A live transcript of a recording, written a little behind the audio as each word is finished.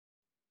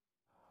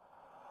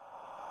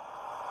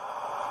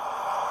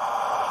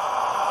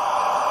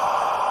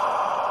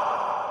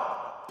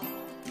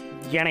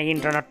என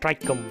இன்ற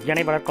நற்றாய்க்கும்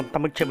எனை வளர்க்கும்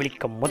தமிழ்ச்சி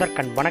விழிக்கும்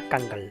முதற்கண்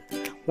வணக்கங்கள்.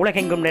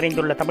 உலகெங்கும்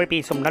நிறைந்துள்ள தமிழ்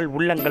பேசும் நல்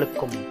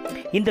உள்ளங்களுக்கும்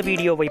இந்த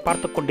வீடியோவை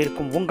பார்த்து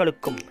கொண்டிருக்கும்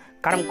உங்களுக்கும்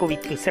கரம்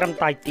குவித்து சிரம்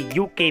தாய்த்தி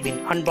யூகேவின்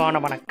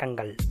அன்பான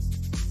வணக்கங்கள்.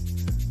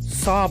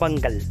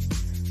 சாபங்கள்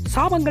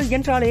சாபங்கள்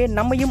என்றாலே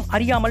நம்மையும்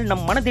அறியாமல்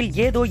நம் மனதில்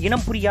ஏதோ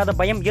இனம் புரியாத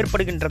பயம்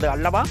ஏற்படுகின்றது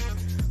அல்லவா?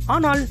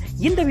 ஆனால்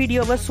இந்த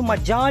வீடியோவை சும்மா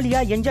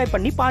ஜாலியா என்ஜாய்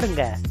பண்ணி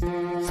பாருங்க.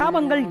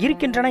 சாபங்கள்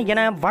இருக்கின்றன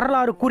என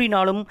வரலாறு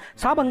கூறினாலும்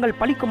சாபங்கள்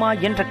பலிக்குமா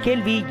என்ற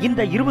கேள்வி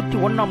இந்த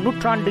 21ஆம்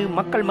நூற்றாண்டு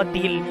மக்கள்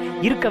மத்தியில்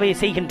இருக்கவே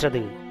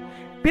செய்கின்றது.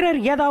 பிறர்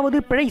ஏதாவது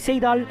பிழை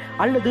செய்தால்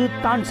அல்லது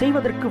தான்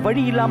செய்வதற்கு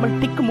வழி இல்லாமல்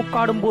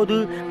திக்குமுக்காடும் போது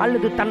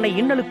அல்லது தன்னை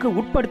இன்னலுக்கு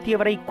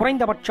உட்படுத்தியவரை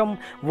குறைந்தபட்சம்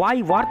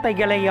வாய்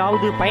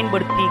வார்த்தைகளையாவது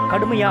பயன்படுத்தி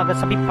கடுமையாக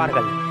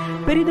சபிப்பார்கள்.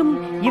 பெரிதும்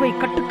இவை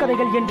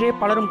கட்டுக்கதைகள் என்றே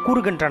பலரும்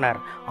கூறுகின்றனர்.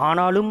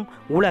 ஆனாலும்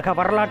உலக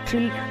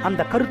வரலாற்றில்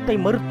அந்த கருத்தை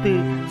மறுத்து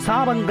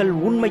சாபங்கள்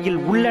உண்மையில்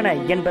உள்ளன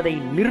என்பதை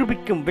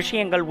நிரூபிக்கும்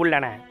விஷயங்கள்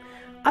உள்ளன.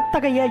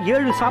 அத்தகைய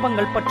 7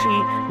 சாபங்கள் பற்றி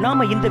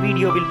நாம இந்த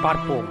வீடியோவில்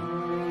பார்ப்போம்.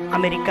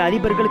 அமெரிக்க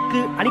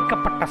அதிபர்களுக்கு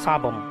அளிக்கப்பட்ட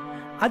சாபம்,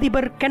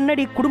 அதிபர்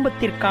கென்னடி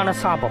குடும்பத்திற்கான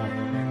சாபம்,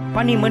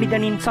 பனி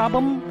மனிதனின்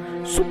சாபம்,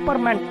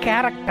 சூப்பர்மேன்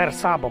கேரக்டர்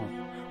சாபம்,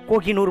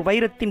 கோஹினூர்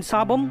வைரத்தின்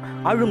சாபம்,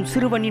 அழும்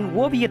சிறுவனின்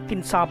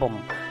ஓவியத்தின் சாபம்,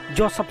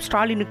 ஜோசப்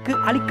ஸ்டாலினுக்கு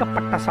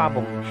அளிக்கப்பட்ட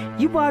சாபம்.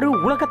 இவ்வாறு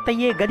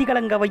உலகத்தையே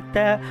கதிகலங்க வைத்த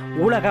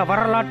உலக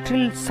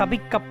வரலாற்றில்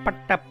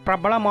சபிக்கப்பட்ட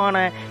பிரபலமான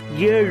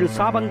 7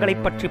 சாபங்களை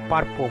பற்றி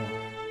பார்ப்போம்.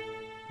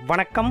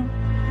 வணக்கம்,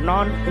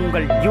 நான்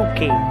உங்கள்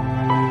யூகே.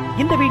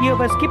 இந்த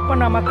வீடியோவை ஸ்கிப்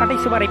பண்ணாம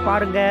கடைசி வரை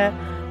பாருங்க.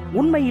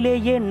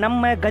 உண்மையிலேயே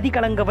நம்ம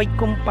கதிகலங்க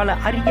வைக்கும் பல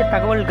அரிய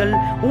தகவல்கள்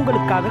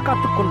உங்களுக்காக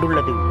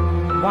காத்துக்கொண்டுள்ளது.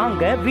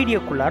 வாங்க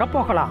வீடியோக்குள்ளார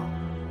போகலாம்.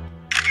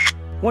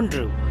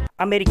 1.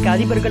 அமெரிக்க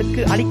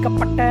அதிபர்களுக்கு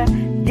அளிக்கப்பட்ட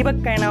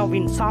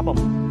டிபெக்கனோவின்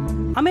சாபம்.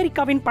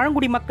 அமெரிக்காவின்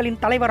பழங்குடி மக்களின்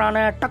தலைவரான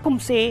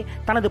டக்கும்சே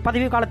தனது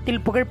பதவி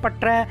காலத்தில்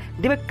புகழ்பெற்ற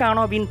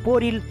டிப்பெக்கனோவின்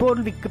போரில்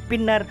தோல்விக்கு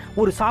பின்னர்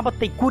ஒரு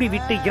சாபத்தை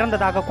கூறிவிட்டு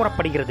இறந்ததாக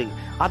கூறப்படுகிறது.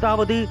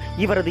 அதாவது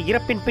இவரது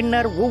இறப்பின்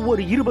பின்னர்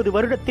ஒவ்வொரு 20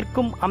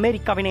 வருடத்திற்கும்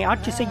அமெரிக்காவினை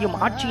ஆட்சி செய்யும்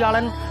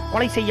ஆட்சியாளன்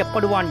கொலை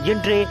செய்யப்படுவான்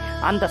என்றே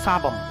அந்த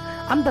சாபம்.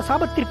 அந்த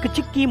சாபத்திற்கு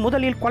சிக்கி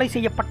முதலில் கொலை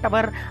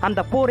செய்யப்பட்டவர் அந்த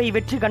போரை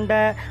வெற்றி கண்ட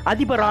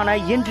அதிபரான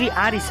ஹென்றி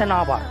ஹாரிசன்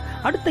ஆவார்.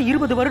 அடுத்த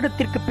 20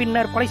 வருடத்திற்கு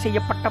பின்னர் கொலை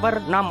செய்யப்பட்டவர்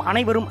நாம்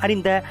அனைவரும்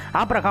அறிந்த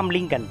ஆபிரகாம்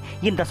லிங்கன்.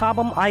 இந்த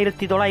சாபம்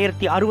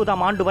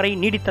 1960ஆம் ஆண்டு வரை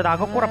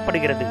நீடித்ததாக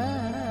கூறப்படுகிறது.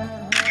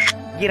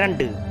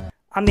 2.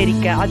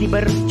 அமெரிக்க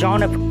அதிபர்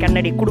ஜான் எஃப்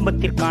கென்னடி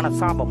குடும்பத்திற்கான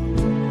சாபம்.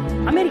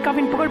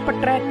 அமெரிக்காவின்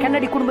புகழ்பெற்ற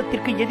கென்னடி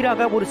குடும்பத்திற்கு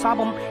எதிராக ஒரு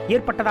சாபம்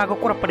ஏற்பட்டதாக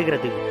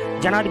கூறப்படுகிறது.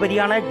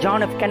 ஜனாதிபதியான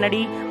ஜான் எஃப் கென்னடி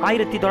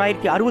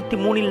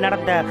 1963இல்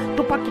நடந்த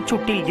துப்பாக்கிச்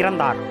சூட்டில்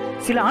இறந்தார்.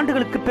 சில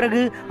ஆண்டுகளுக்கு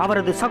பிறகு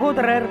அவரது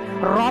சகோதரர்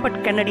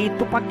ராபர்ட் கென்னடி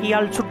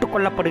துப்பாக்கியால் சுட்டுக்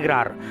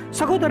கொல்லப்படுகிறார்.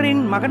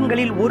 சகோதரரின்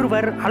மகன்களில்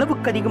ஒருவர்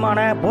அளவுக்கு அதிகமான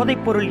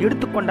போதைப்பொருள்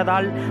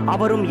எடுத்துக்கொண்டதால்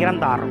அவரும்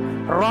இறந்தார்.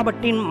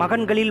 ராபர்ட்டின்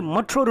மகன்களில்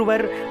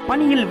மற்றொருவர்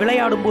பனியில்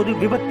விளையாடும் போது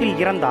விபத்தில்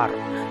இறந்தார்.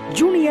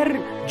 ஜூனியர்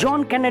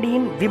ஜான்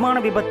கென்னடியின் விமான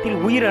விபத்தில்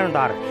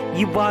உயிரிழந்தார்.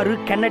 இவ்வாறு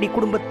கென்னடி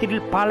குடும்பத்தில்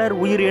பலர்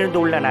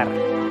உயிரிழந்துள்ளனர்.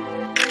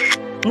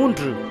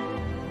 3.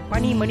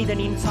 பனி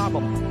மனிதனின்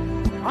சாபம்.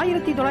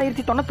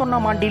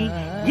 1991ஆம் ஆண்டில்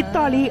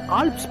இத்தாலி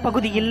ஆல்ப்ஸ்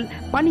பகுதியில்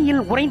பனியில்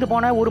உறைந்து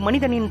போன ஒரு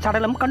மனிதனின்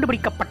சடலம்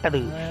கண்டுபிடிக்கப்பட்டது.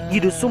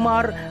 இது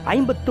சுமார்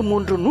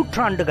 53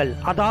 நூற்றாண்டுகள்,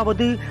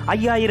 அதாவது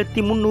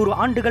 5300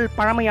 ஆண்டுகள்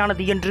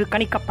பழமையானது என்று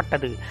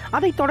கணிக்கப்பட்டது.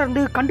 அதைத்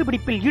தொடர்ந்து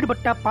கண்டுபிடிப்பில்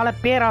ஈடுபட்ட பல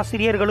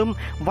பேராசிரியர்களும்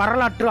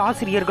வரலாற்று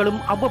ஆசிரியர்களும்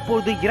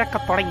அவ்வப்போது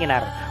இறக்கத்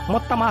தொடங்கினர்.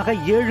 மொத்தமாக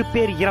 7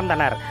 பேர்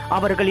இறந்தனர்.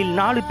 அவர்களில்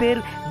 4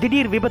 பேர்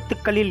திடீர்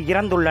விபத்துக்களில்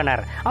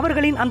இறந்துள்ளனர்.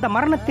 அவர்களின் அந்த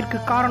மரணத்திற்கு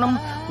காரணம்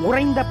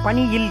உறைந்த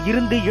பனியில்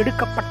இருந்து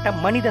எடுக்கப்பட்ட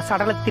மனித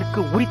சடலத்திற்கு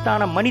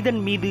உரித்தான மனிதன்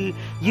மீது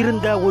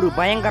இருந்த ஒரு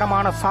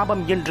பயங்கரமான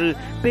சாபம் என்று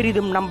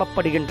பெரிதும்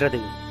நம்பப்படுகின்றது.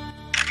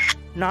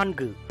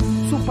 4.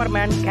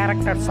 சூப்பர்மேன்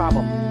கேரக்டர்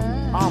சாபம்.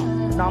 ஆம்,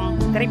 நாம்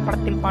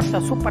திரைப்படத்தில்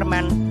பார்த்த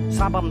சூப்பர்மேன்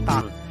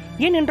சாபம்தான்.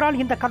 ஏனென்றால்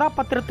இந்த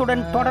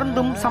கதாபாத்திரத்துடன்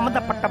தொடர்ந்தும்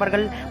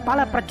சம்பந்தப்பட்டவர்கள்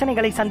பல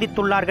பிரச்சனைகளை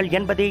சந்தித்துள்ளார்கள்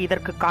என்பதே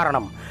இதற்கு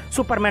காரணம்.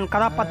 சூப்பர்மேன்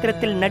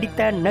கதாபாத்திரத்தில்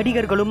நடித்த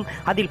நடிகர்களும்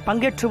அதில்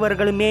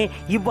பங்கேற்றவர்களுமே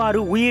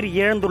இவ்வாறு உயிர்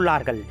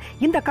இழந்துள்ளார்கள்.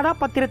 இந்த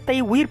கதாபாத்திரத்தை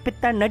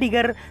உயிர்ப்பித்த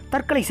நடிகர்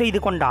தற்கொலை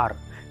செய்து கொண்டார்.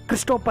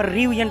 கிறிஸ்டோபர்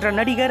ரீவ் என்ற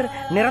நடிகர்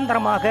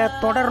நிரந்தரமாக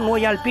தொடர்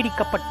நோயால்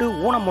பீடிக்கப்பட்டு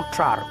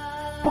ஊனமுற்றார்.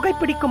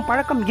 புகைப்பிடிக்கும்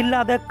பழக்கம்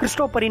இல்லாத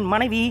கிறிஸ்டோபரின்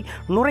மனைவி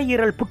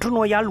நுரையீரல்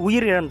புற்றுநோயால்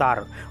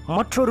உயிரிழந்தார்.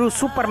 மற்றொரு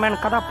சூப்பர்மேன்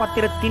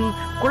கதாபாத்திரத்தின்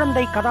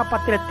குழந்தை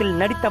கதாபாத்திரத்தில்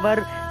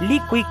நடித்தவர் லீ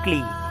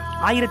குயிக்லி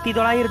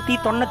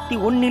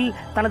 1991இல்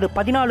தனது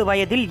 14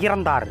 வயதில்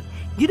இறந்தார்.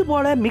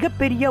 இதுபோல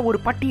மிகப்பெரிய ஒரு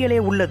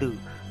பட்டியலே உள்ளது.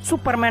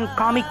 சூப்பர்மேன்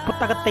காமிக்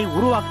புத்தகத்தை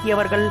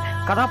உருவாக்கியவர்கள்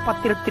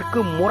கதாபாத்திரத்திற்கு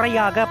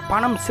முறையாக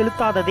பணம்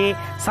செலுத்தாததே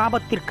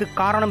சாபத்திற்கு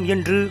காரணம்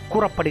என்று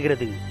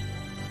கூறப்படுகிறது.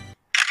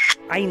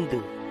 5.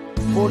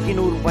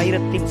 கோஹினூர்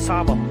வைரத்தின்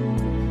சாபம்.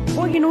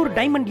 கோஹினூர்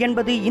டைமண்ட்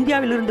என்பது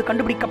இந்தியாவிலிருந்து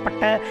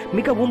கண்டுபிடிக்கப்பட்ட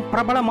மிகவும்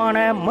பிரபலமான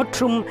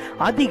மற்றும்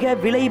அதிக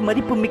விலை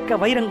மதிப்புமிக்க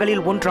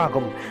வைரங்களில்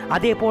ஒன்றாகும்.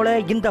 அதேபோல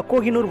இந்த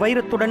கோஹினூர்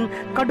வைரத்துடன்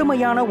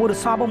கடுமையான ஒரு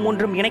சாபம்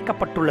ஒன்றும்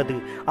இணைக்கப்பட்டுள்ளது.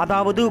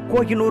 அதாவது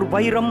கோஹினூர்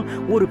வைரம்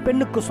ஒரு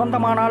பெண்ணுக்கு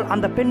சொந்தமானால்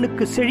அந்த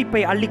பெண்ணுக்கு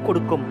செழிப்பை அள்ளி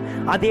கொடுக்கும்.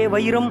 அதே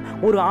வைரம்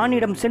ஒரு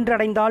ஆணிடம்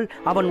சென்றடைந்தால்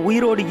அவன்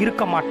உயிரோடு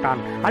இருக்க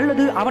மாட்டான்,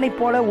 அல்லது அவனைப்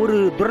போல ஒரு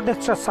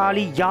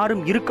துரதிர்ஷ்டசாலி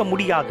யாரும் இருக்க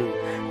முடியாது.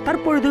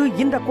 தற்பொழுது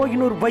இந்த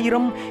கோஹினூர்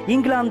வைரம்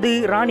இங்கிலாந்து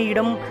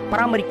ராணியிடம்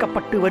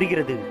பராமரிக்கப்பட்டு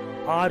வருகிறது.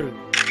 6.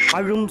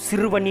 அழும்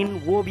சிறுவனின்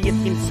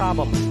ஓவியத்தின்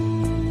சாபம்.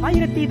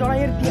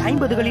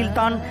 1950களில்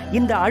தான்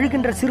இந்த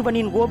அழுகின்ற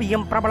சிறுவனின்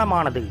ஓவியம்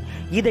பிரபலமானது.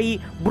 இதை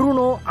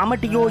புரூனோ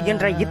அமடியோ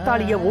என்ற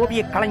இத்தாலிய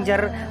ஓவிய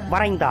கலைஞர்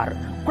வரைந்தார்.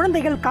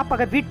 குழந்தைகள்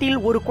காப்பக வீட்டில்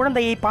ஒரு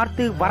குழந்தையை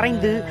பார்த்து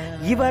வரைந்து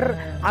இவர்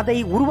அதை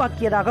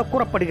உருவாக்கியதாக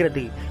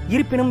கூறப்படுகிறது.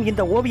 இருப்பினும்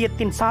இந்த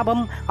ஓவியத்தின்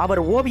சாபம்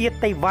அவர்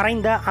ஓவியத்தை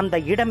வரைந்த அந்த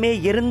இடமே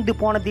எரிந்து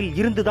போனதில்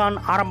இருந்துதான்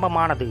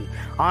ஆரம்பமானது.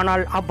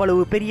 ஆனால்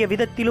அவ்வளவு பெரிய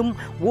விதத்திலும்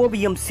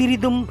ஓவியம்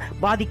சிறிதும்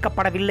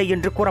பாதிக்கப்படவில்லை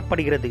என்று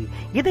கூறப்படுகிறது.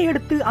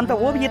 இதையடுத்து அந்த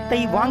ஓவியத்தை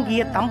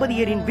வாங்கிய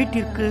தம்பதியரின்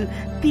வீட்டிற்கு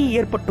தீ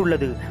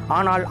ஏற்பட்டுள்ளது.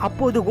 ஆனால்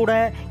அப்போது கூட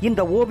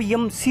இந்த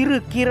ஓவியம் சிறு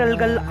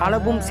கீறல்கள்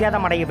அளவும்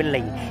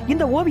சேதமடையவில்லை.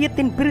 இந்த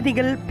ஓவியத்தின்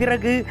பிரதிகள்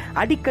பிறகு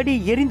அடிக்கடி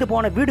எரிந்து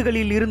போன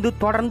வீடுகளில் இருந்து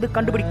தொடர்ந்து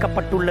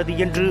கண்டுபிடிக்கப்பட்டுள்ளது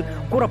என்று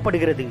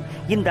கூறப்படுகிறது.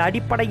 இந்த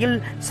அடிப்படையில்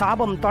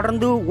சாபம்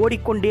தொடர்ந்து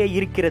ஓடிக்கொண்டே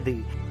இருக்கிறது.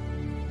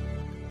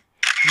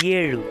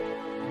 7.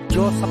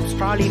 ஜோசப்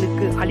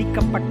ஸ்டாலினுக்கு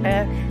அளிக்கப்பட்ட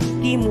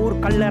திமுர்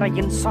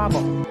கல்லறையின்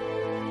சாபம்.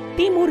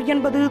 திமுர்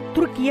என்பது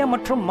துருக்கிய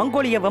மற்றும்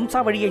மங்கோலிய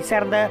வம்சாவழியை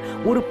சேர்ந்த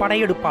ஒரு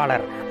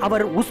படையெடுப்பாளர்.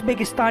 அவர்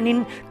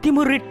உஸ்பெகிஸ்தானின்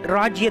திமுரிட்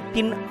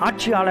ராஜ்யத்தின்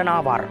ஆட்சியாளன்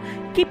ஆவார்.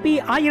 கிபி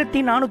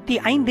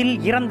 1405இல்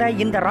இறந்த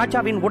இந்த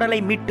ராஜாவின் உடலை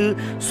மீட்டு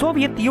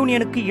சோவியத்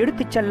யூனியனுக்கு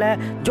எடுத்துச் செல்ல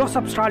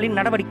ஜோசப் ஸ்டாலின்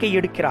நடவடிக்கை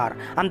எடுக்கிறார்.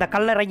 அந்த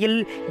கல்லறையில்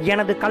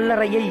எனது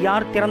கல்லறையை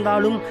யார்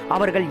திறந்தாலும்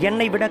அவர்கள்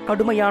என்னை விட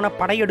கடுமையான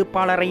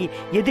படையெடுப்பாளரை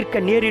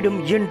எதிர்க்க நேரிடும்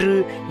என்று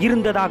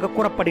இருந்ததாக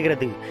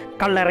கூறப்படுகிறது.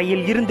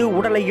 கல்லறையில் இருந்து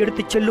உடலை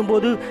எடுத்துச் செல்லும்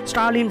போது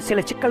ஸ்டாலின் சில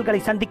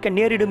சிக்கல்களை சந்திக்க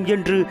நேரிடும்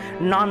என்று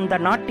அந்த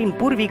நாட்டின்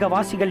பூர்வீக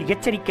வாசிகள்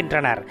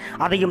எச்சரிக்கின்றனர்.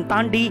 அதையும்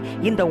தாண்டி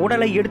இந்த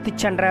உடலை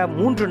எடுத்துச் சென்ற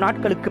 3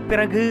 நாட்களுக்கு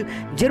பிறகு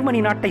ஜெர்மனி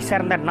நாட்டை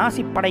சேர்ந்த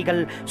நாசி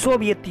படைகள்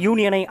சோவியத்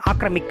யூனியனை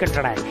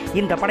ஆக்கிரமிக்கின்றன.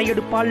 இந்த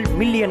படையெடுப்பால்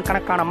மில்லியன்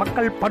கணக்கான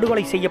மக்கள்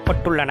படுகொலை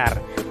செய்யப்பட்டுள்ளனர்.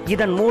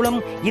 இதன் மூலம்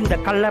இந்த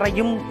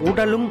கல்லறையும்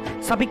உடலும்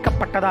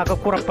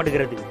சபிக்கப்பட்டதாக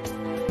கூறப்படுகிறது.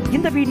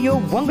 இந்த வீடியோ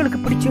உங்களுக்கு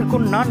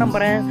பிடிச்சிருக்கும் நான்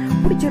நம்புறேன்.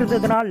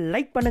 பிடிச்சிருந்ததுனால்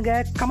லைக் பண்ணுங்க,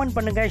 கமெண்ட்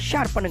பண்ணுங்க,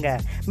 ஷேர் பண்ணுங்க.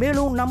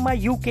 மேலும் நம்ம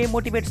UK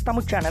மோட்டிவேட்ஸ்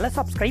தமிழ் சேனலை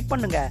சப்ஸ்கிரைப்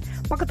பண்ணுங்க.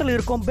 பக்கத்தில்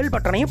இருக்கும் பெல்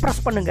பட்டனையும்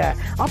பிரஸ் பண்ணுங்க.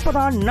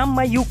 அப்பதான்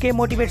நம்ம UK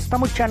மோட்டிவேட்ஸ்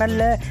தமிழ்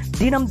சேனல்ல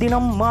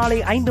தினம் மாலை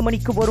 5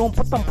 மணிக்கு வரும்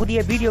புத்தம்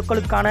புதிய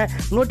வீடியோக்களுக்கான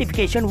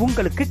நோட்டிபிகேஷன்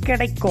உங்களுக்கு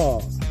கிடைக்கும்.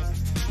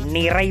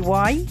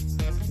 நிறைவாய்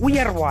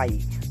உயர்வாய்,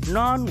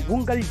 நான்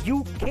உங்கள்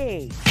UK.